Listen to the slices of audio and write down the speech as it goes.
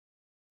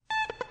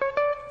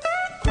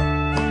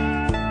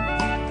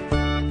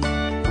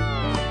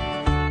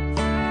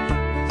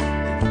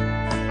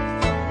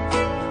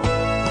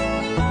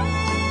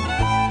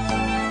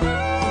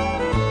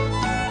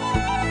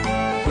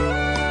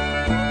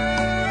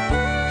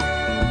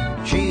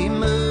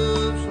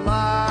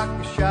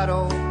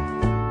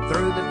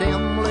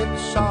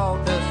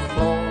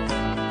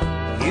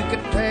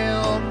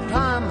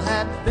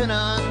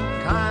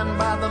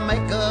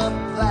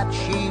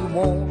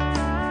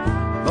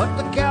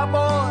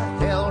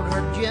cowboy held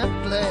her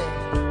gently.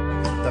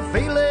 The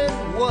feeling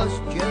was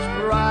just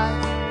right.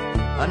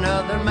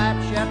 Another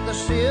match at the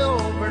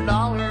Silver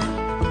Dollar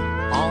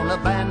on a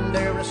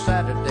Bandera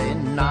Saturday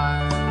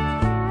night.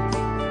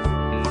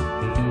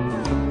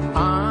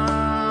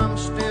 I'm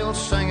still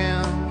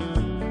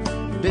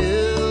singing,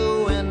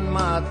 doing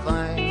my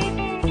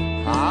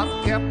thing.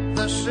 I've kept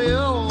the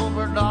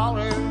Silver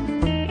Dollar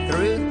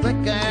through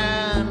thick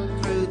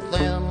and through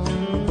thin.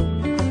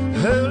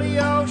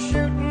 Julio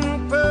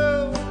shooting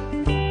pool,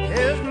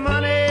 his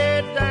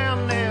money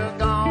damn near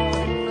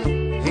gone.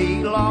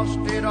 He lost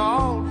it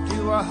all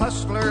to a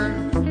hustler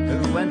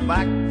who went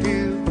back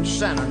to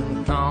San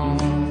Antonio.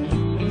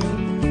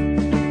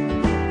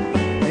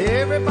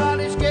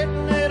 Everybody's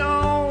getting it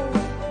on,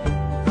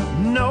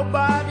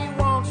 nobody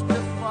wants to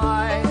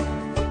fight.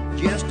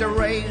 Just a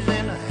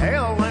raising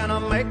hell and a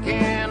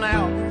making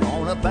out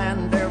on a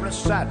Bandera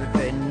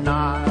Saturday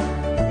night.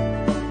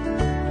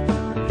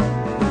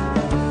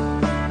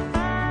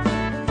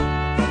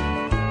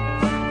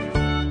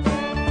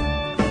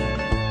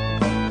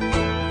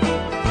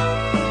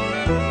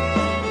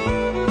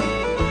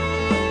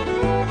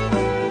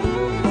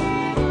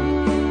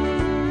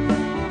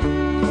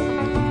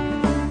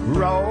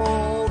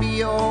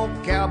 Rodeo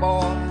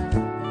cowboy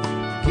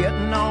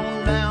getting on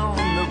down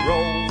the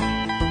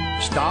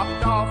road,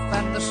 stopped off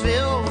at the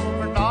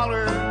Silver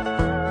Dollar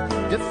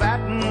to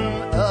fatten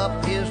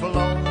up his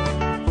load.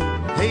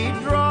 He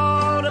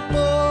drawed a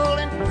bull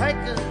in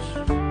Pecos,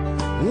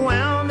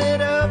 wound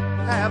it up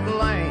half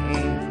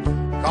lane,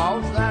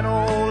 'cause that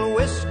old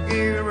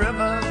whiskey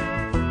river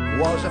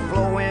was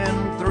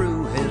a-flowing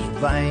through his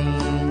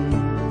veins.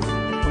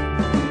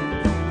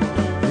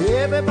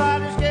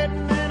 Everybody's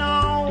getting it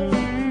on,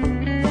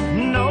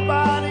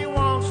 nobody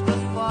wants to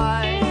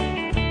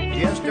fight.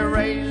 Just a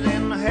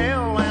raising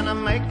hell and a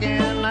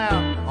making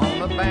out on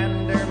the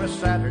Bandera